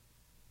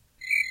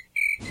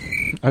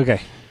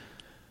 Okay.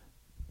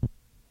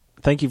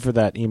 Thank you for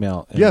that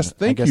email. And yes,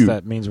 thank you. I guess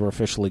that means we're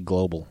officially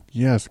global.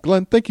 Yes,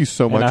 Glenn, thank you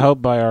so much. And I hope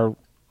by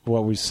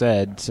what we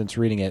said since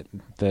reading it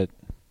that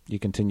you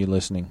continue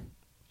listening.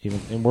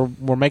 And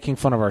we're making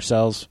fun of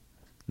ourselves,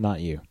 not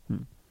you.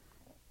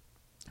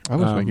 I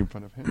was making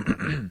fun of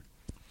him.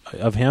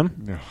 Of him?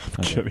 No,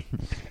 I'm kidding.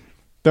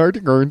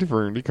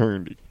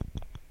 Curdy.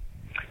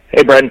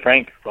 Hey, Brad and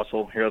Frank.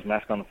 Russell, Heroes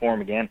Mask on the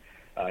Forum again.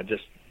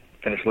 Just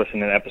finished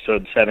listening to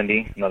episode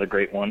 70, another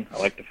great one. I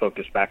like to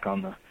focus back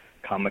on the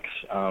comics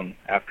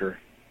after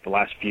the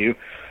last few.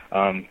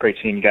 Great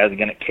seeing you guys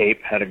again at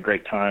Cape. Had a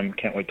great time.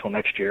 Can't wait till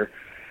next year.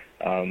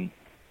 I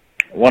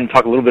want to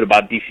talk a little bit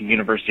about DC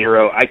Universe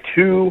Zero. I,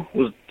 too,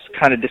 was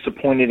kind of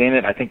disappointed in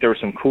it. I think there were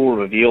some cool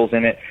reveals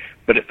in it,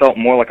 but it felt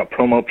more like a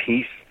promo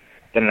piece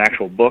than an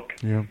actual book,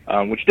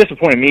 which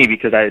disappointed me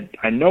because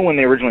I know when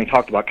they originally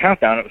talked about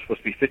Countdown, it was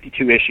supposed to be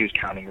 52 issues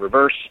counting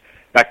Reverse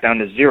back down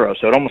to 0,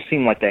 so it almost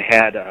seemed like they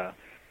had a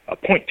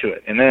point to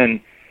it. And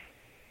then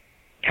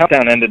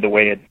Countdown ended the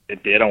way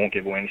it did. I won't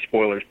give away any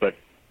spoilers, but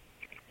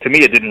to me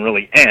it didn't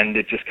really end.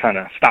 It just kind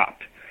of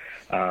stopped,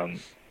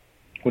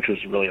 which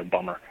was really a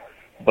bummer.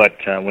 But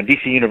when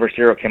DC Universe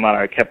Zero came out,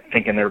 I kept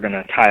thinking they were going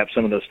to tie up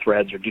some of those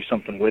threads or do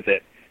something with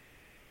it,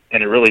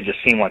 and it really just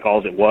seemed like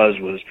all it was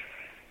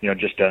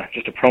just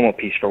a promo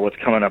piece for what's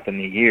coming up in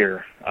the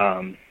year.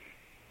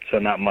 So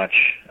not much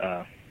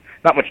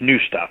new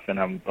stuff, and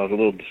I was a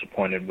little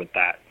disappointed with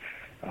that.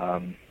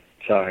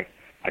 So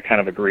I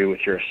kind of agree with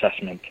your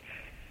assessment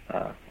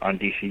on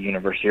DC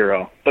Universe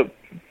Zero. But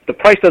the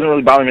price doesn't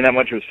really bother me that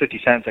much. It was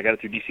 50 cents. I got it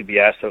through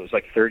DCBS, so it was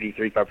like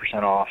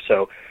 35% off.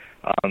 So,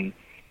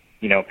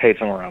 paid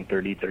somewhere around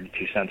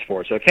 32 cents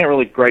for it. So I can't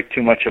really gripe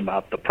too much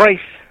about the price,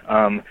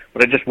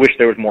 but I just wish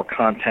there was more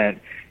content,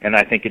 and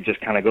I think it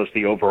just kind of goes to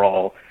the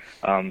overall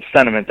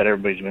sentiment that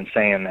everybody's been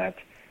saying that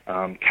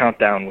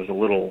Countdown was a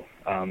little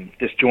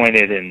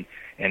disjointed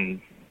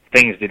and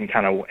things didn't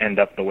kind of end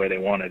up the way they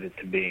wanted it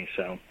to be.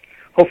 So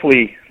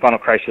hopefully Final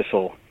Crisis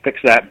will fix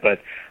that,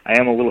 but I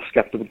am a little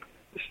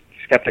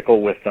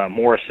skeptical with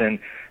Morrison.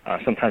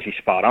 Sometimes he's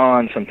spot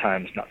on,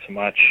 sometimes not so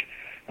much.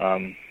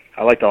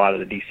 I liked a lot of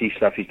the DC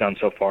stuff he's done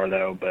so far,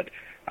 though, but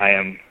I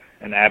am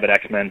an avid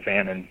X-Men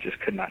fan and just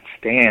could not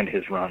stand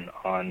his run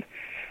on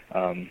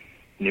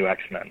New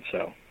X-Men,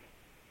 so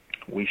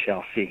we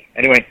shall see.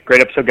 Anyway,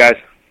 great episode, guys.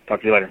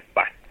 Talk to you later.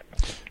 Bye.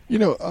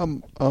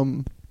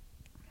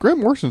 Grant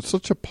Morrison's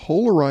such a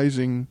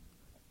polarizing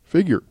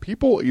figure.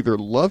 People either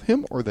love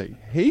him or they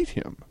hate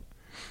him,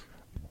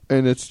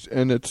 and it's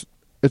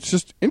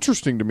just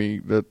interesting to me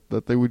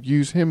that they would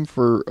use him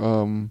for.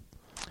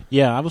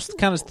 Yeah, I was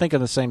kind of thinking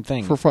the same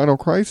thing for Final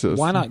Crisis.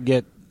 Why not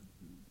get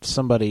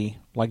somebody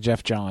like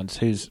Jeff Johns,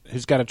 who's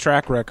got a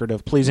track record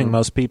of pleasing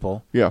most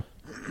people? Yeah,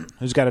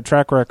 who's got a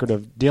track record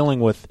of dealing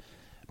with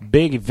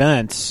big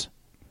events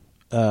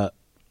and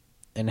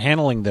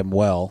handling them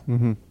well.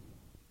 Mm-hmm.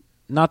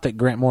 Not that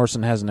Grant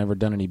Morrison hasn't ever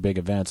done any big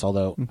events,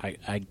 although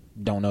I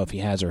don't know if he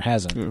has or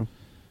hasn't. Yeah.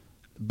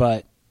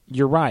 But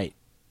you're right.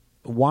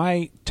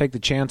 Why take the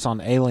chance on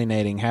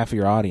alienating half of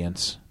your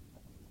audience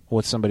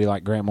with somebody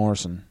like Grant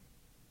Morrison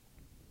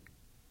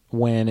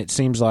when it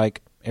seems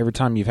like every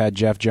time you've had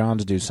Jeff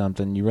Johns do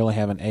something, you really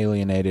haven't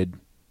alienated.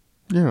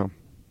 Yeah.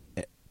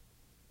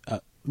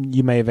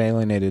 You may have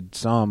alienated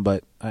some,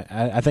 but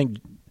I think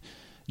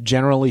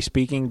generally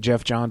speaking,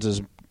 Jeff Johns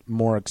is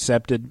more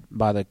accepted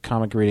by the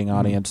comic reading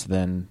audience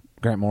than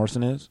Grant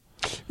Morrison is.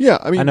 Yeah,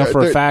 I mean, I know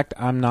for a fact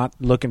I'm not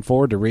looking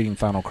forward to reading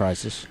Final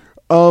Crisis.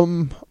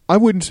 I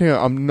wouldn't say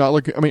I'm not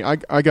looking. I mean,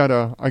 I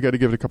gotta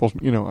give it a couple.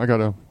 You know, I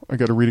gotta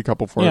read a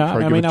couple for. Yeah,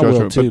 I mean, give it I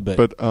will too,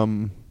 but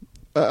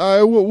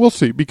we'll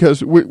see,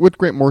 because with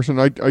Grant Morrison,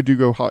 I do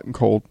go hot and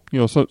cold. You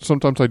know,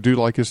 sometimes I do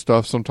like his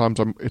stuff. Sometimes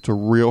it's a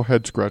real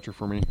head scratcher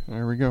for me.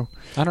 There we go.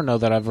 I don't know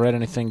that I've read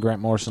anything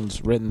Grant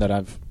Morrison's written that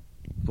I've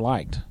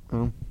liked.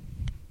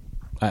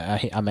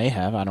 I may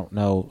have. I don't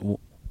know.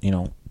 You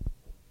know,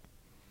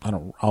 I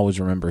don't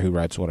always remember who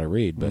writes what I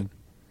read, but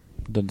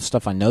the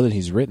stuff I know that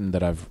he's written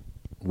that I've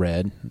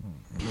read,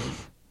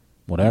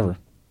 whatever.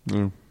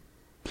 Yeah.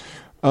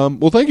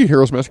 Well, thank you,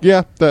 Heroes Mask.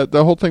 Yeah,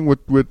 the whole thing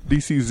with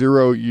DC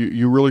Zero,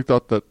 you really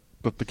thought that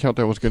the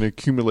countdown was going to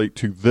accumulate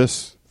to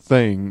this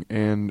thing,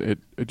 and it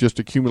just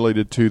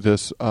accumulated to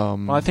this.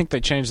 Well, I think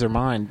they changed their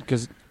mind,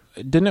 because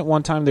didn't at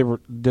one time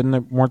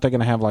weren't they going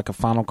to have like a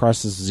Final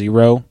Crisis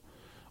 0,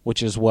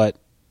 which is what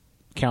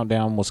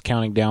Countdown was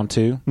counting down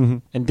to? Mm-hmm.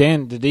 And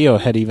Dan DiDio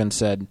had even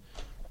said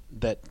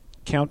that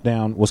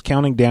Countdown was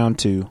counting down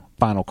to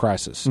Final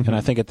Crisis, and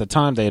I think at the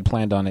time they had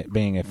planned on it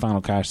being a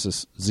Final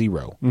Crisis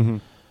 0. Mm-hmm.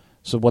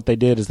 So what they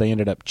did is they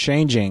ended up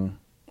changing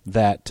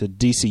that to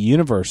DC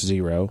Universe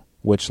 0,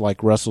 which,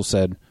 like Russell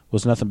said,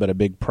 was nothing but a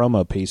big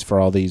promo piece for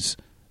all these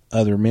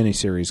other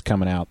miniseries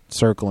coming out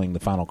circling the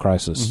Final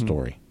Crisis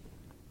story.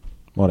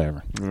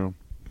 Whatever. Yeah.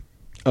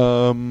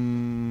 How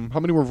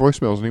many more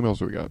voicemails and emails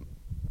do we got?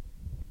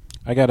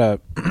 I got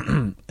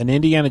an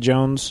Indiana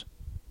Jones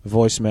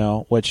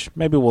voicemail, which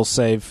maybe we'll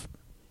save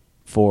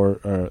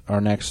for our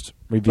next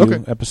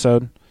review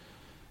episode.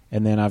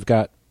 And then I've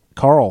got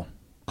Carl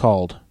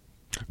called.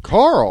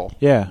 Carl?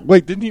 Yeah.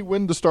 Wait, didn't he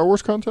win the Star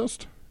Wars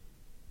contest?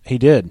 He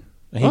did.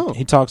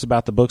 He talks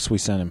about the books we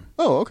sent him.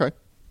 Oh, okay.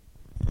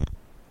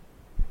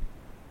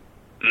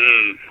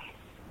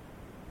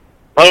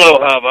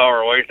 Hello, Half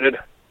Hour Wasted.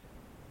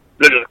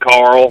 This is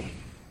Carl.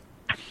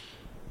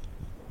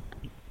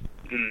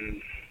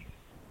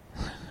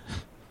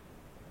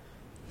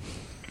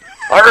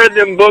 I read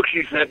them books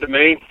you sent to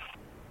me.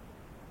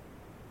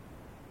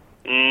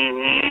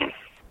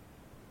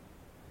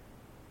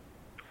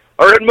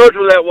 I read much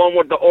of that one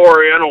with the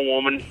Oriental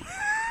woman.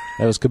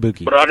 That was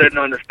Kabuki. But I didn't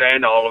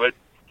understand all of it.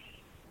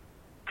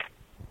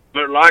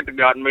 But it liked to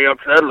gotten me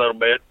upset a little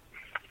bit.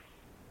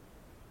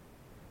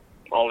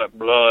 All that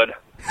blood.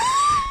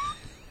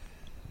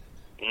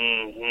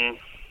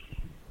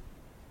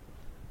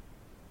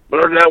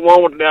 But there's that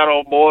one with that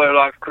old boy who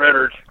likes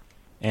critters.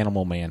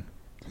 Animal Man.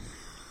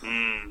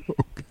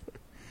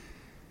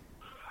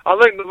 I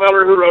think the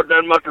fella who wrote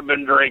that must have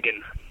been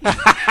drinking.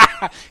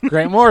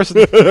 Grant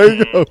Morrison. There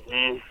you go.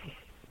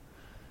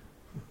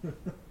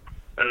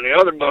 And the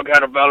other book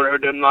had a fella who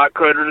didn't like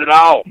critters at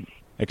all.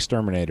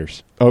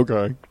 Exterminators.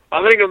 Okay.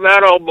 I think if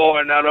that old boy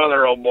and that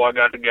other old boy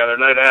got together,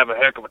 they'd have a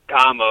heck of a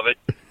time of it.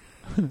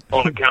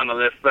 On account of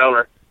this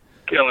feller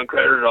killing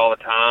critters all the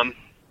time.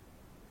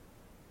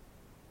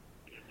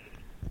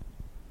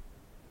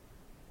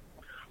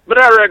 But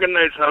I reckon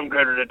there's some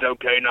critters it's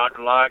okay not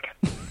to like.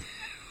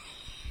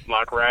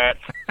 Like rats.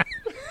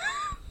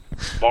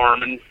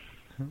 Farming.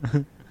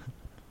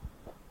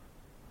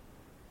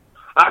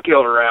 I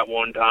killed a rat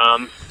one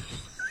time.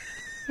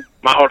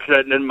 I was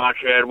sitting in my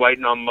shed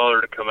waiting on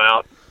Mother to come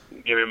out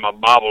and give me my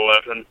Bible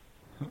lesson.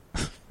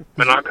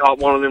 And I caught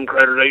one of them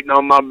critters eating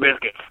on my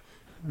biscuits.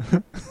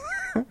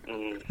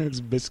 It's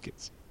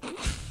biscuits.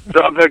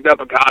 So I picked up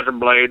a Kaiser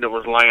blade that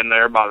was laying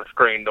there by the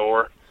screen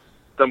door.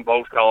 Some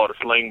folks call it a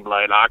sling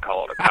blade. I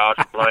call it a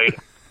Kaiser blade.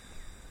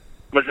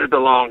 But it's just a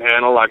long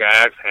handle, like an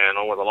axe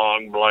handle, with a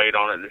long blade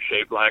on it that's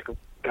shaped like,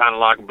 kind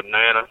of like a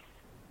banana.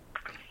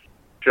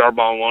 Sharp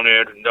on one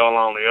edge and dull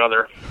on the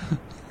other.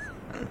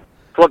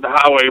 It's what the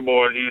highway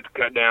boys use to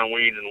cut down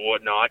weeds and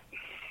whatnot.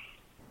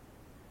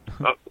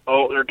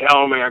 Oh, they're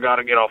telling me I got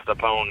to get off the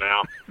phone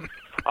now.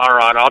 All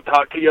right, I'll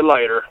talk to you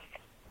later.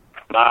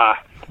 Bye.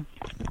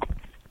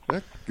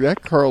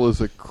 That Carl is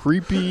a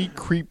creepy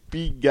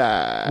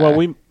guy. Well,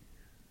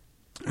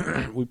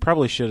 we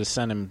probably should have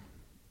sent him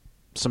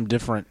some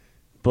different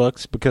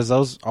books, because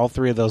all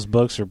three of those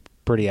books are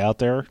pretty out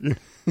there.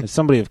 And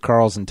somebody of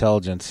Carl's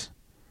intelligence,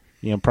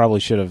 probably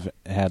should have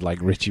had like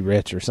Richie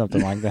Rich or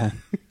something like that.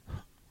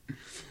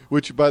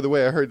 Which, by the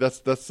way, I heard that's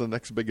the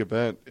next big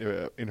event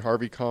in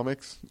Harvey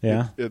Comics.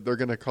 Yeah, they're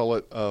going to call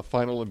it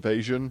Final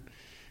Invasion,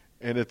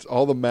 and it's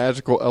all the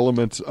magical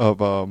elements of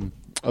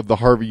the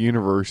Harvey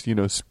universe.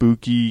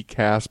 Spooky,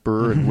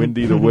 Casper, and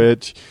Wendy the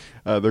Witch.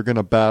 They're going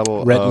to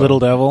battle Little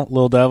Devil,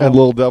 and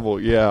Little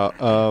Devil.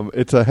 Yeah,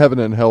 it's a heaven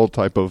and hell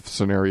type of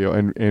scenario,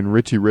 and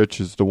Richie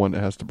Rich is the one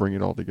that has to bring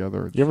it all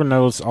together. You ever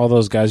notice all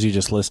those guys you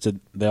just listed?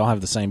 They all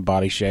have the same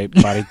body shape,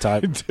 body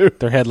type.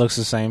 Their head looks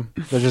the same.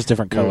 They're just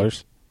different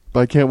colors. But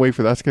I can't wait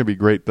for that. That's going to be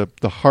great.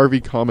 The Harvey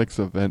Comics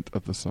event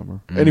of the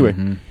summer. Anyway,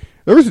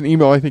 There was an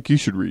email I think you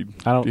should read.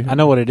 I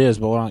know what it is,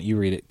 but why don't you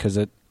read it? Because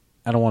I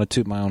don't want to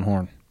toot my own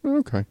horn.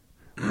 Okay.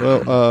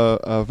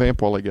 Well,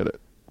 vamp while I get it.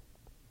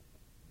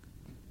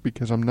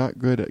 Because I'm not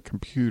good at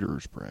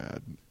computers,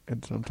 Brad.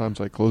 And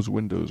sometimes I close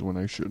windows when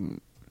I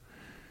shouldn't.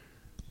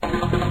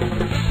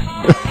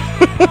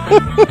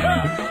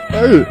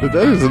 That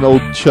is an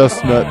old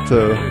chestnut.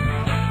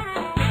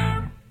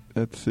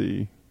 Let's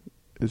see.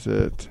 Is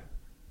it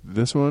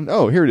this one?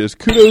 Oh, here it is.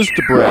 Kudos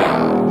to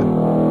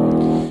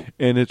Brad.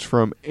 And it's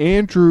from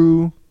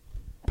Andrew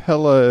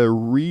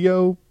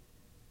Pellerito.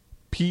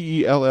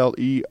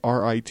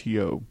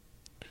 Pellerito.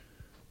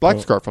 Black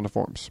Scarf on the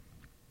forums.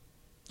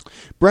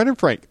 Brad and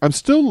Frank, I'm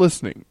still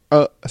listening.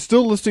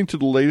 Still listening to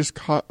the latest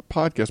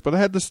podcast, but I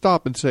had to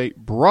stop and say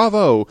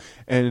bravo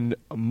and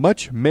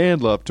much man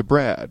love to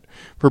Brad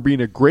for being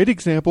a great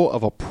example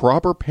of a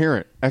proper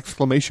parent! ! I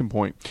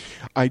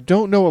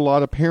don't know a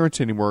lot of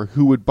parents anymore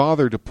who would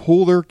bother to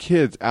pull their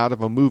kids out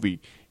of a movie,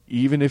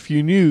 even if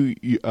you knew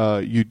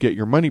you'd get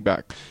your money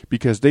back,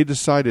 because they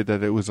decided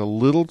that it was a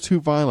little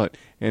too violent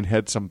and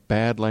had some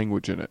bad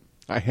language in it.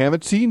 I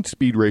haven't seen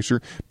Speed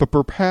Racer, but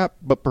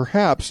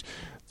perhaps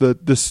the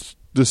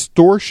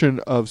distortion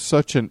of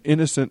such an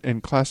innocent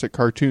and classic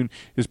cartoon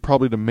is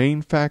probably the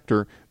main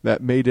factor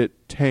that made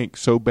it tank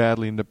so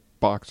badly in the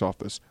box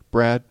office.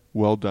 Brad,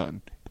 well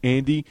done.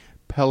 Andy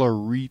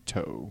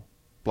Pellerito.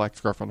 Black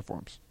Scarf on the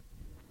forums.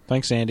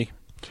 Thanks, Andy.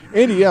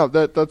 Andy, yeah,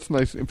 that's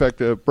nice. In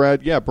fact,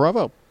 Brad, yeah,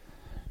 bravo.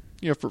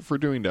 Yeah, for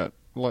doing that.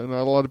 Not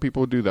a lot of people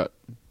would do that.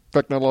 In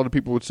fact, not a lot of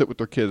people would sit with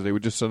their kids. They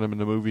would just send them in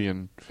the movie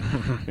and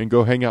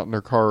go hang out in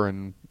their car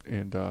and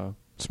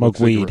smoke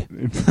weed.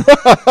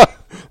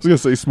 I was going to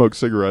say smoke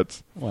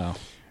cigarettes. Wow.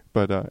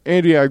 But,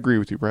 Andy, I agree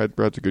with you.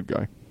 Brad's a good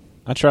guy.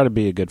 I try to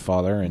be a good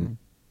father, and,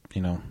 I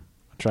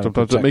try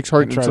sometimes to it makes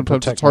hard, and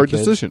sometimes it's hard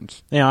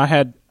decisions.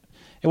 Yeah,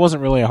 it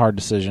wasn't really a hard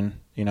decision,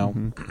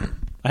 I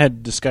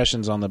had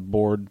discussions on the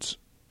boards,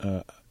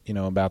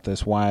 about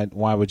this. Why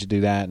would you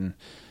do that? And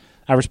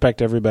I respect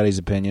everybody's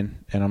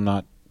opinion, and I'm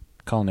not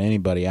calling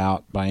anybody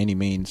out by any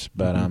means,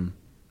 but,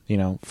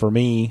 for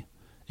me,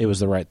 it was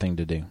the right thing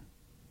to do,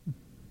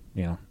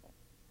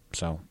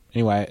 so...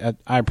 Anyway,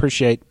 I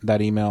appreciate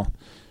that email,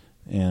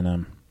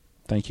 and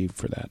thank you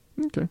for that.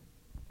 Okay.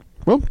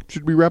 Well,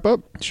 should we wrap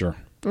up? Sure.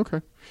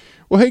 Okay.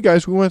 Well, hey,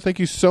 guys, we want to thank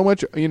you so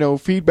much.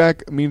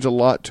 Feedback means a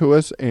lot to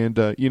us, and,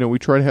 we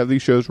try to have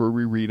these shows where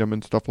we read them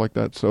and stuff like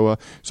that. So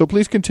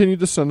please continue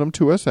to send them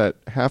to us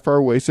at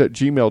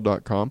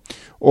halfhourwaste@gmail.com,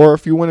 or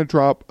if you want to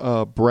drop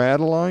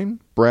Brad a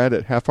line,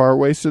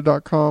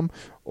 brad@halfhourwasted.com,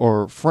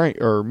 or Frank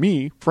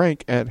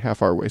at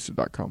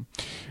halfhourwasted.com.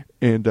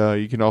 And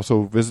you can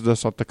also visit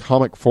us at the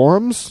comic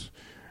forums.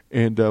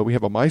 And we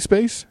have a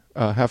MySpace,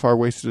 Half Hour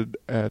Wasted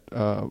at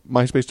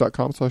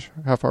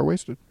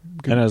myspace.com/halfhourwasted.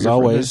 And as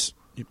always,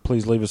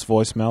 please leave us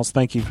voicemails.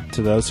 Thank you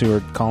to those who are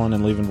calling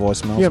and leaving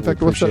voicemails. Yeah, in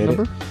fact, what's that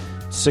number?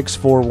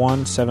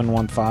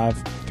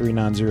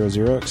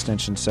 641-715-3900,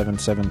 extension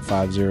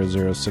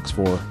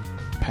 7750064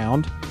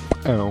 pound.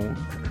 Oh.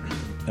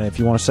 If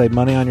you want to save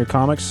money on your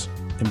comics,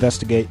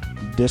 investigate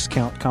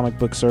Discount Comic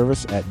Book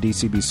Service at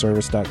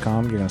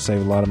dcbservice.com. You're going to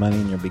save a lot of money,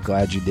 and you'll be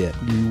glad you did.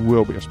 You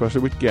will be,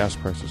 especially with gas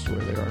prices the way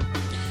they are.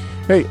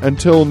 Hey,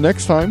 until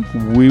next time,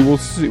 we will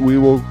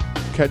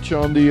catch you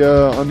on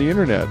the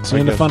internet. See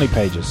you in the funny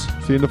pages.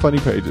 See you in the funny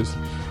pages.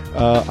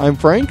 I'm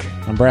Frank.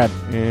 I'm Brad.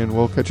 And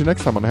we'll catch you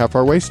next time on Half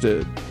Hour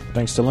Wasted.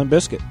 Thanks to Limp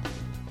Bizkit.